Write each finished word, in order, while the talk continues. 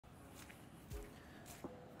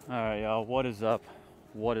Alright, y'all, what is up?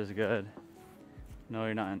 What is good? No,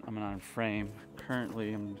 you're not. I'm not in frame.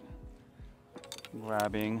 Currently, I'm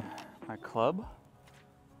grabbing my club,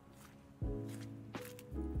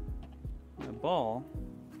 my ball,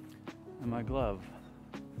 and my glove.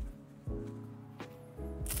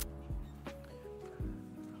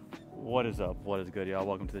 What is up? What is good, y'all?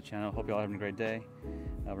 Welcome to the channel. Hope y'all having a great day.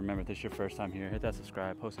 Remember, if this is your first time here, hit that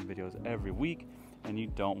subscribe. Posting videos every week, and you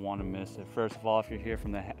don't want to miss it. First of all, if you're here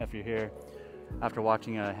after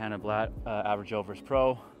watching Hannah Blatt, Average Joe vs.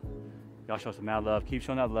 Pro, y'all show some mad love. Keep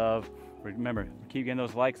showing that love. Remember, keep getting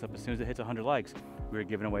those likes up. As soon as it hits 100 likes, we're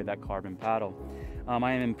giving away that carbon paddle. I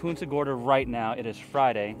am in Punta Gorda right now. It is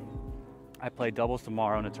Friday. I play doubles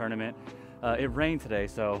tomorrow in a tournament. It rained today,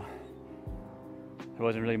 so there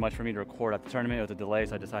wasn't really much for me to record at the tournament. It was a delay,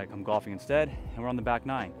 so I decided to come golfing instead. And we're on the back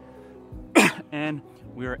nine. And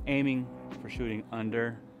we are aiming for shooting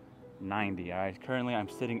under 90. All right. Currently, I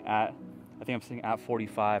think I'm sitting at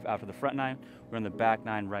 45 after the front nine. We're on the back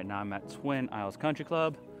nine right now. I'm at Twin Isles Country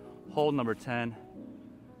Club, hole number 10.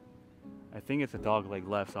 I think it's a dog leg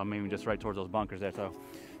left, so I'm aiming just right towards those bunkers there. So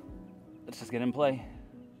let's just get in play.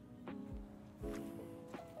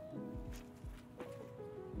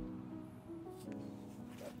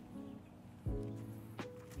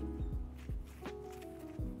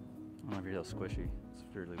 I don't know if you're so squishy. It's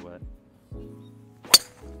really wet.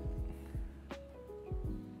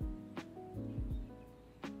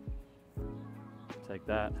 Take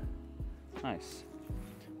that. Nice.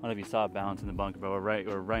 I don't know if you saw it bounce in the bunker, but we're right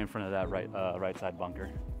in front of that right side bunker.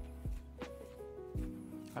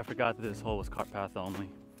 I forgot that this hole was cart path only.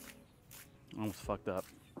 Almost fucked up.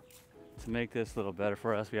 To make this a little better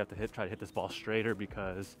for us, we have to try to hit this ball straighter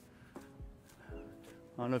because I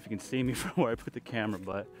don't know if you can see me from where I put the camera,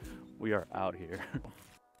 but we are out here.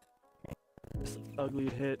 This ugly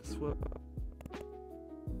hit, swip.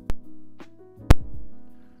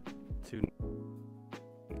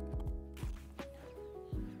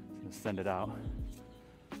 Send it out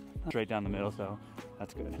straight down the middle, so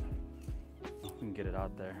that's good. We can get it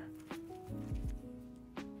out there.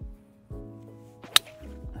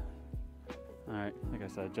 All right, like I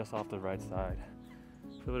said, just off the right side.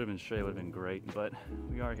 If it would have been straight, it would have been great, but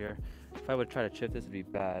we are here. If I would try to chip this, it'd be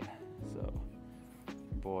bad. So,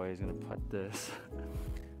 boy is gonna putt this.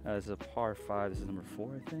 It's a par 5. This is number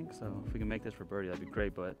 4, I think. So if we can make this for birdie, that'd be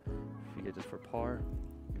great. But if we get this for par,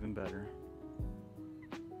 even better.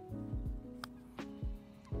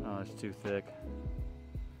 Oh, it's too thick.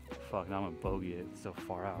 Fuck, now I'm gonna bogey it. It's so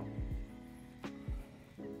far out.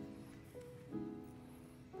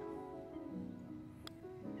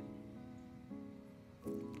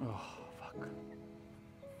 Oh, fuck.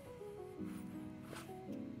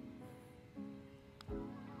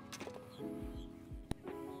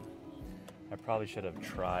 I probably should have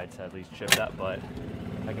tried to at least chip that, but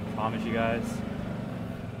I can promise you guys,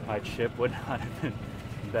 my chip would not have been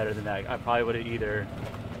better than that. I probably would have either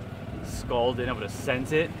sculled it and I would have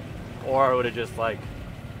sent it, or I would have just like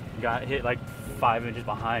got hit like 5 inches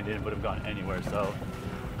behind it and would have gone anywhere. So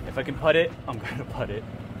if I can putt it, I'm gonna putt it.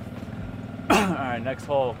 Alright, next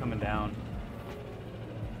hole coming down.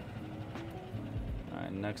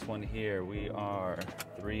 Alright, next one here. We are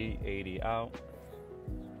 380 out.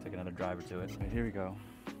 Take another driver to it. Right, here we go.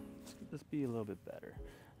 Let's be a little bit better.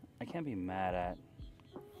 I can't be mad at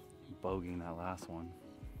bogeying that last one.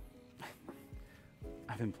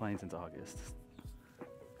 I've been playing since August.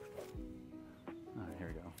 Alright, here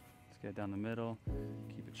we go. Let's get down the middle.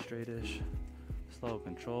 Keep it straightish. Slow,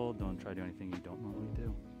 controlled. Don't try to do anything you don't normally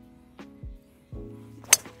do.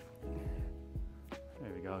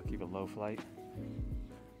 There we go. Keep a low flight.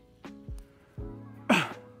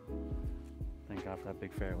 Thank God for that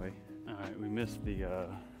big fairway. Alright, we missed the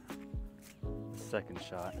second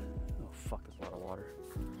shot. Oh fuck, there's a lot of water.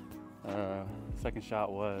 Second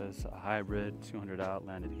shot was a hybrid, 200 out,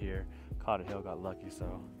 landed here, caught a hill, got lucky.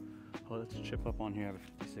 So let's chip up on here. I have a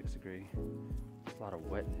 56 degree. There's a lot of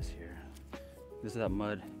wetness here. This is that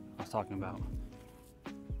mud I was talking about.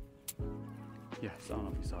 Yes, I don't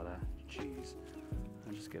know if you saw that. Jeez,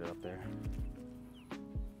 I'll just get it up there.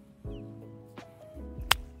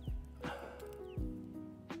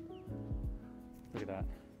 Look at that.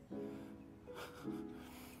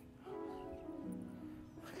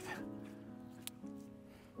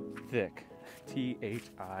 Thick.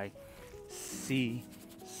 T-H-I-C-C-K.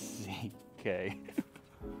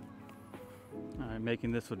 Alright,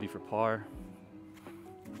 making this would be for par.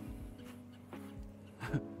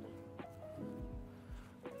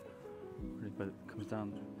 But it comes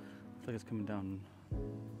down, looks like it's coming down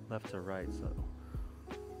left to right, so.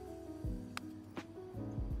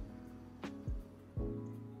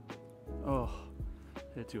 Oh,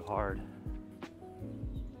 hit too hard.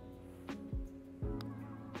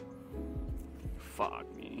 Fuck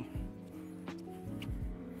me.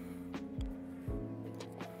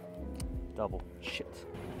 Double. Shit.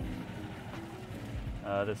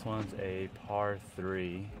 This one's a par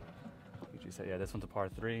 3. Did you say? Yeah, this one's a par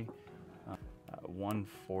 3.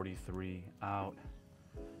 143 out.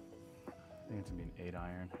 I think it's gonna be an 8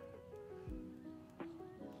 iron.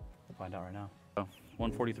 We'll find out right now. So,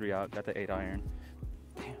 143 out, got the 8 iron.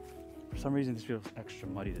 Damn. For some reason this feels extra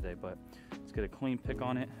muddy today, but let's get a clean pick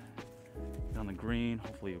on it. Get on the green,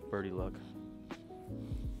 hopefully a birdie luck.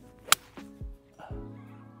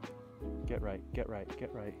 Get right, get right,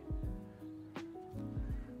 get right.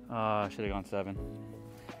 Should have gone 7.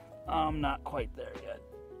 I'm not quite there yet.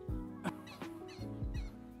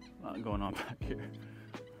 Not going on back here.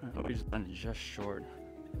 Oh, we just landed just short.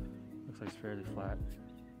 Looks like it's fairly flat.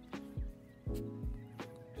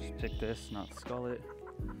 Just pick this, not skull it.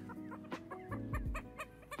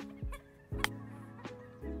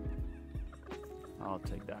 I'll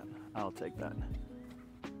take that. I'll take that.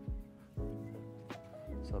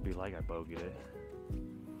 So it'll be like I bogeyed it.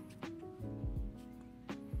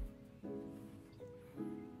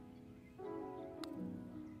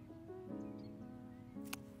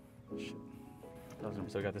 Shit.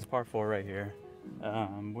 So we got this par 4 right here.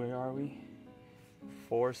 Where are we?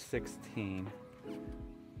 416.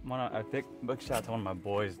 I think big shout out to one of my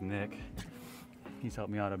boys, Nick. He's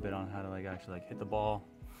helped me out a bit on how to actually hit the ball.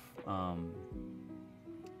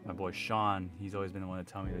 My boy Sean, he's always been the one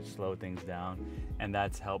to tell me to slow things down, and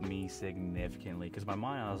that's helped me significantly. Because in my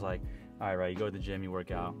mind, I was like, all right, you go to the gym, you work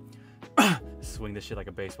out, swing this shit like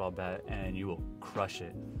a baseball bat, and you will crush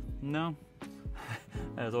it. No,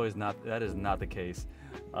 that is not the case.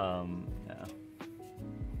 Yeah.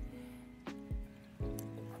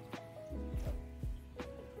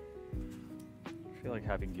 I feel like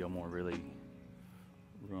having Gilmore really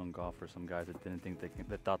ruined golf for some guys that didn't think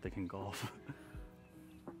that thought they can golf.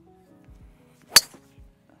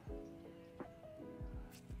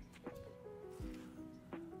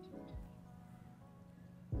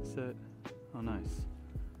 Sit. Oh, nice.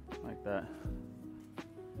 Like that.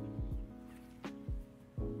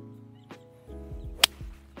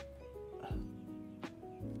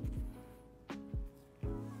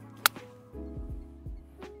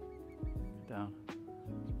 Down.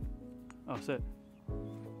 Oh, sit.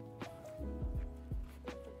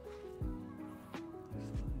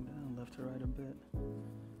 Sliding down left to right a bit.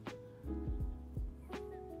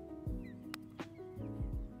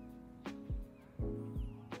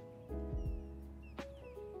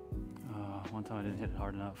 One time I didn't hit it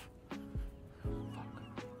hard enough. Fuck.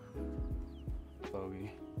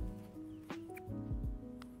 Bogey.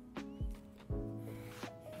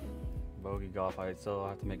 Bogey golf. I still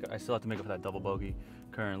have to make up for that double bogey.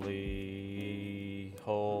 Currently,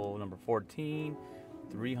 hole number 14,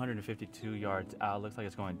 352 yards out. Looks like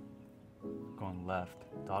it's going left.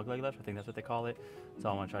 Dogleg left. I think that's what they call it. So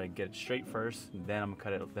I'm gonna try to get it straight first. Then I'm gonna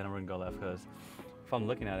cut it. Then I'm gonna go left, because if I'm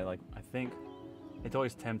looking at it, I think. It's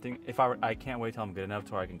always tempting. If I can't wait till I'm good enough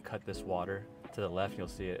to where I can cut this water to the left. You'll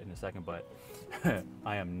see it in a second, but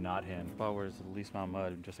I am not him. About where's the least amount of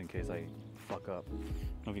mud, just in case I fuck up. I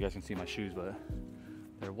don't know if you guys can see my shoes, but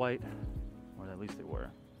they're white, or at least they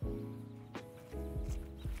were.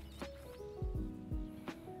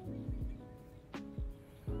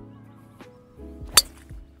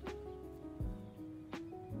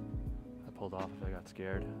 I pulled off if I got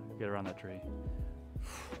scared. Get around that tree.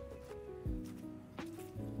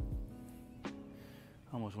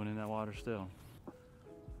 Almost went in that water still.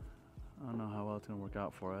 I don't know how well it's gonna work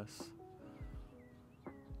out for us.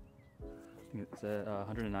 I think it's at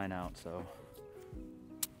 109 out, so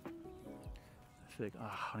I feel like,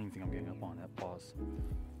 I don't even think I'm getting up on that. Pause.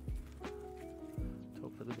 Let's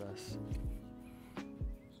hope for the best.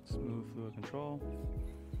 Smooth fluid control.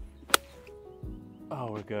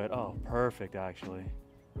 Oh, we're good. Oh, perfect actually.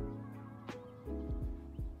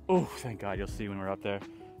 Oh, thank God. You'll see when we're up there.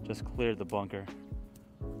 Just cleared the bunker.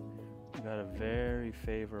 Got a very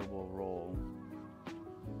favorable roll.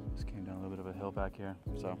 Just came down a little bit of a hill back here,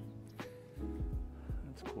 so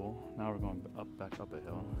that's cool. Now we're going back up a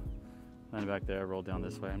hill. Landed back there, rolled down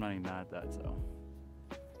this way. I'm not even mad at that, so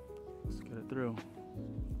let's get it through.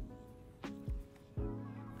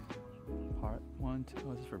 Part 1, 2.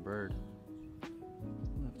 Oh, this is for bird.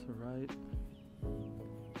 Left to right.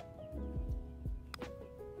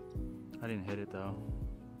 I didn't hit it though.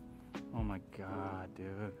 Oh my God,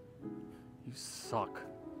 dude. You suck.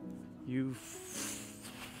 You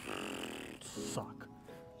suck.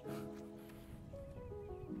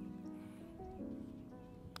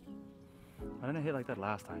 Why didn't I hit like that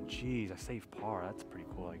last time? Jeez, I saved par. That's pretty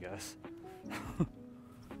cool, I guess. All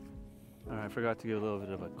right, I forgot to give a little bit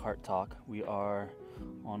of a cart talk. We are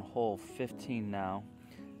on hole 15 now.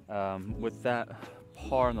 With that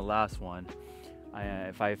par in the last one,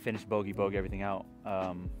 if I finish bogey everything out,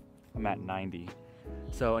 I'm at 90.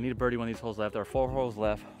 So I need to birdie one of these holes left. There are 4 holes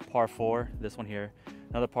left. Par 4, this one here,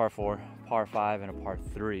 another par 4, par 5, and a par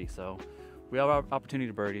 3. So we have our opportunity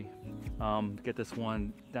to birdie. Get this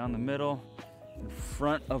one down the middle, in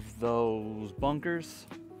front of those bunkers,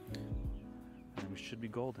 and we should be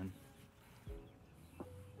golden.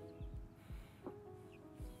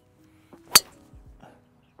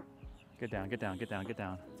 Get down, get down, get down, get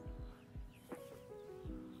down.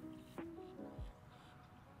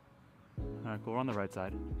 All right, cool, we're on the right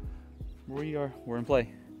side. We're in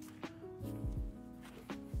play.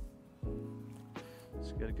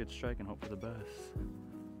 Just get a good strike and hope for the best.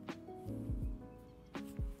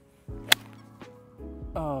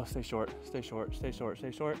 Oh, stay short, stay short, stay short,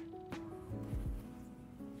 stay short.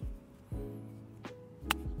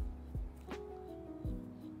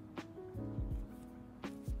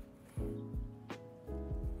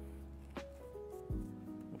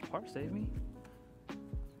 Will par save me?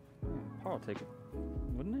 Par will take it,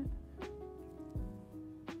 wouldn't it?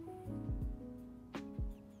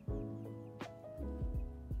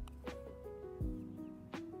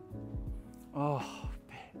 Oh,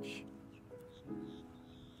 bitch.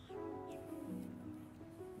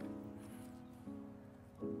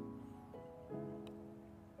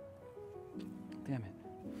 Damn it.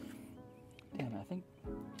 Damn it, I think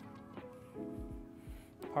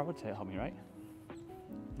par would help me, right?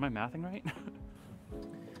 Am I mathing right?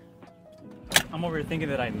 I'm over here thinking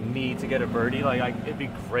that I need to get a birdie. Like, it'd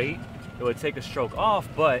be great. It would take a stroke off,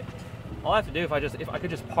 but all I have to do if I could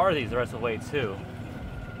just par these the rest of the way too.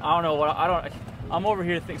 I don't know what I'm over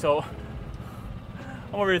here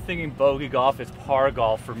thinking bogey golf is par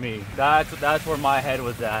golf for me. That's where my head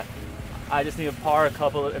was at. I just need to par a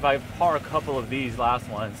couple. If I par a couple of these last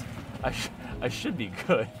ones, I should be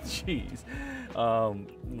good. Jeez.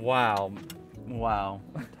 Wow.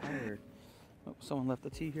 I'm tired. Oh, someone left the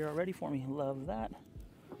tee here already for me. Love that.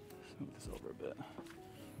 Let's move this over a bit.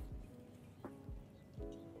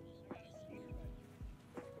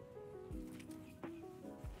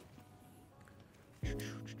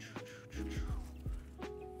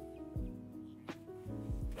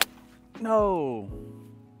 No!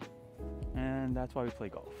 And that's why we play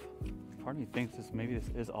golf. Part of me thinks maybe this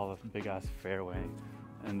is all a big ass fairway,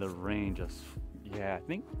 and the rain just, yeah, I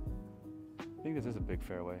think this is a big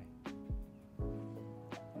fairway.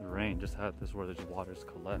 The rain just had this where the water just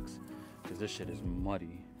collects, because this shit is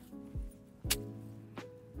muddy.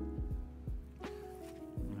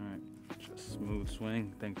 Alright, just smooth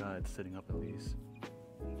swing. Thank God it's sitting up at least.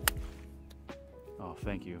 Oh,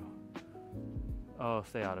 thank you. Oh,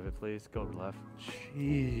 stay out of it, please. Go to the left.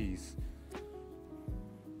 Jeez.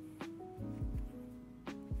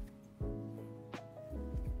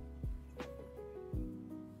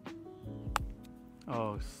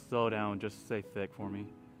 Oh, slow down. Just stay thick for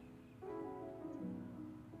me.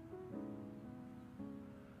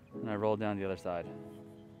 And I roll down the other side.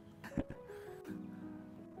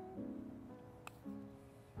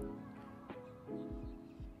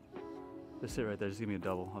 Just sit right there. Just give me a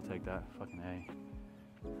double. I'll take that. Fucking A.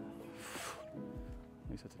 At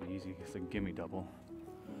least that's an easy. It's a gimme double.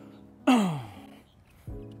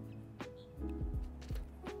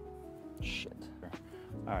 Shit.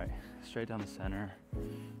 Alright, straight down the center.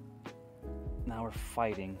 Now we're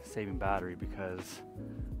fighting, saving battery because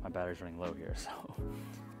my battery's running low here. So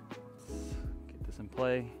let's get this in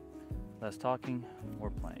play. Less talking, more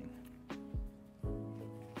playing.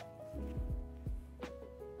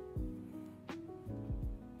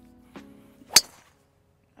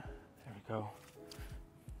 There we go.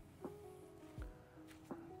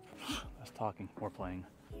 Less talking, more playing.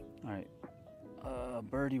 All right.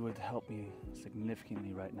 Birdie would help me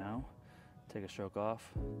significantly right now. Take a stroke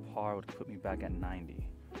off. Par would put me back at 90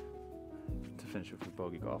 to finish with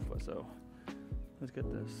bogey golf. So let's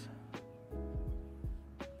get this.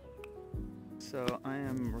 So I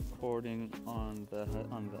am recording on the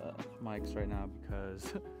mics right now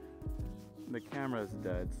because the camera is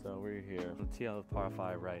dead. So we're here. Let's tee out par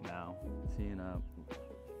 5 right now. Teeing up.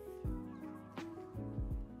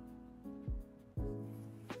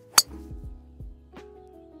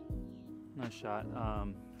 Nice shot.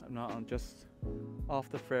 I'm just off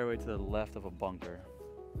the fairway to the left of a bunker.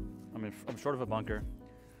 I'm short of a bunker,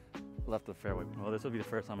 left of the fairway. Well, this will be the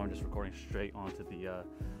first time I'm just recording straight onto the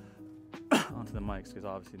onto the mics, because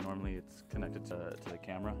obviously normally it's connected to the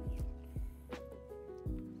camera.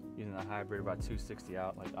 using the hybrid about 260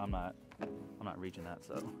 out. Like I'm not reaching that.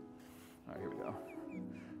 So, all right, here we go.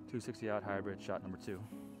 260 out hybrid, shot number 2.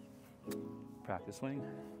 Practice swing.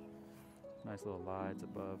 Nice little lides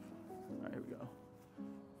above. All right, here we go.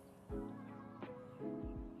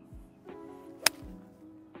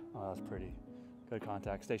 Oh, that was pretty. Good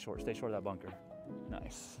contact. Stay short of that bunker.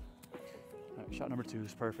 Nice. All right, shot number 2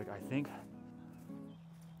 is perfect. I think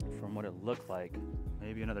from what it looked like,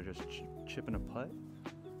 maybe another just chip and a putt.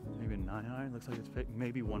 Maybe a 9-iron. Looks like it's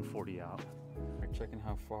maybe 140 out. All right, checking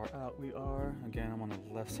how far out we are. Again, I'm on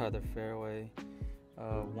the left side of the fairway.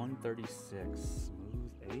 136.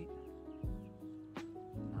 Smooth 8.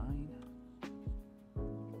 9.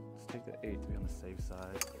 Let's take the 8 to be on the safe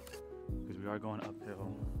side because we are going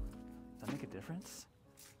uphill. Does that make a difference?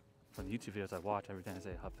 For the YouTube videos I watch, every time I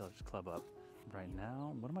say uphill, just club up. Right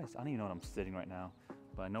now, what am I don't even know what I'm sitting right now,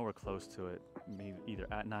 but I know we're close to it. Maybe either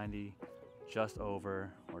at 90, just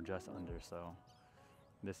over, or just under. So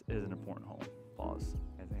this is an important hole. Pause.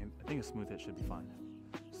 I think a smooth hit should be fine.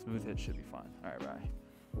 Smooth hit should be fine. All right, bye.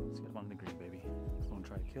 Let's get on the green, baby. Just gonna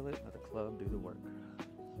try to kill it. Let the club do the work.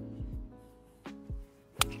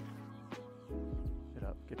 Get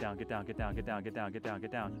up. Get down. Get down. Get down. Get down. Get down. Get down.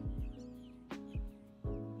 Get down.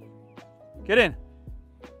 Get in.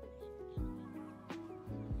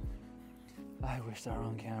 I wish that were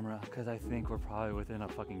on camera because I think we're probably within a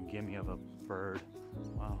fucking gimme of a bird.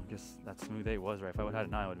 Wow, I guess that smooth 8 was right. If I would have had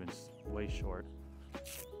a 9, I would have been way short.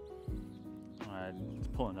 Alright,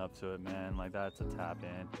 just pulling up to it, man. Like, that's a tap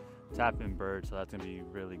in bird, so that's gonna be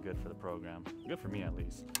really good for the program. Good for me at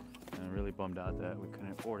least. And I'm really bummed out that we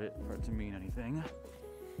couldn't afford it for it to mean anything.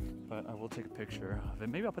 But I will take a picture of it.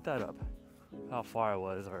 Maybe I'll put that up. How far I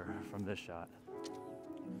was from this shot.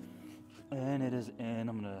 And it is in.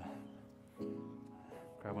 I'm gonna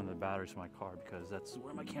grab one of the batteries for my car because that's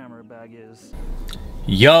where my camera bag is.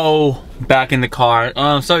 Yo, back in the car.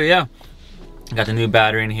 So yeah, got the new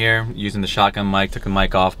battery in here using the shotgun mic. Took the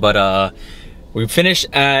mic off, but we finished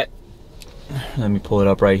at. Let me pull it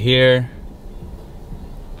up right here.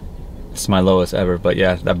 It's my lowest ever, but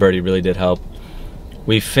yeah, that birdie really did help.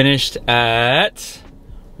 We finished at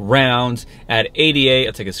rounds at 88.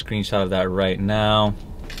 I'll take a screenshot of that right now.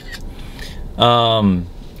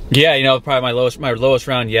 Yeah, you know, probably my lowest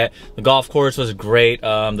round yet. The golf course was great.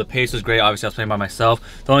 The pace was great. Obviously, I was playing by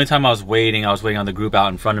myself. The only time I was waiting on the group out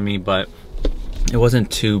in front of me, but it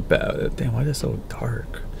wasn't too bad. Damn, why is it so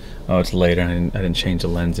dark? Oh, it's later. I didn't change the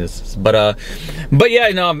lenses. But yeah,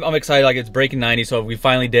 you know, I'm excited. Like, it's breaking 90, so we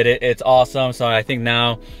finally did it. It's awesome. So I think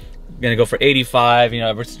now I'm gonna go for 85. You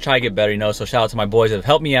know, we're just trying to get better. You know, so shout out to my boys that have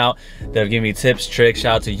helped me out, that have given me tips, tricks.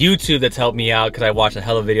 Shout out to YouTube that's helped me out because I watched a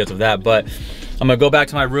hell of videos of that. But I'm gonna go back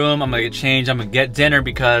to my room. I'm gonna get changed. I'm gonna get dinner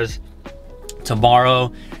because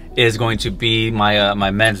tomorrow is going to be my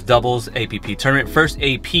my men's doubles APP tournament, first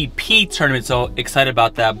APP tournament. So excited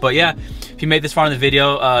about that. But yeah, if you made this far in the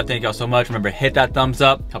video, thank y'all so much. Remember, hit that thumbs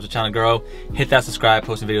up, helps the channel grow. Hit that subscribe,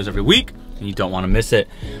 posting videos every week, and you don't want to miss it.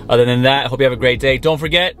 Other than that, I hope you have a great day. Don't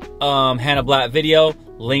forget Hannah Blatt video,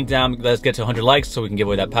 link down. Let's get to 100 likes so we can give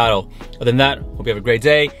away that paddle. Other than that, hope you have a great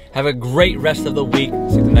day. Have a great rest of the week.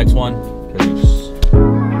 See you in the next one.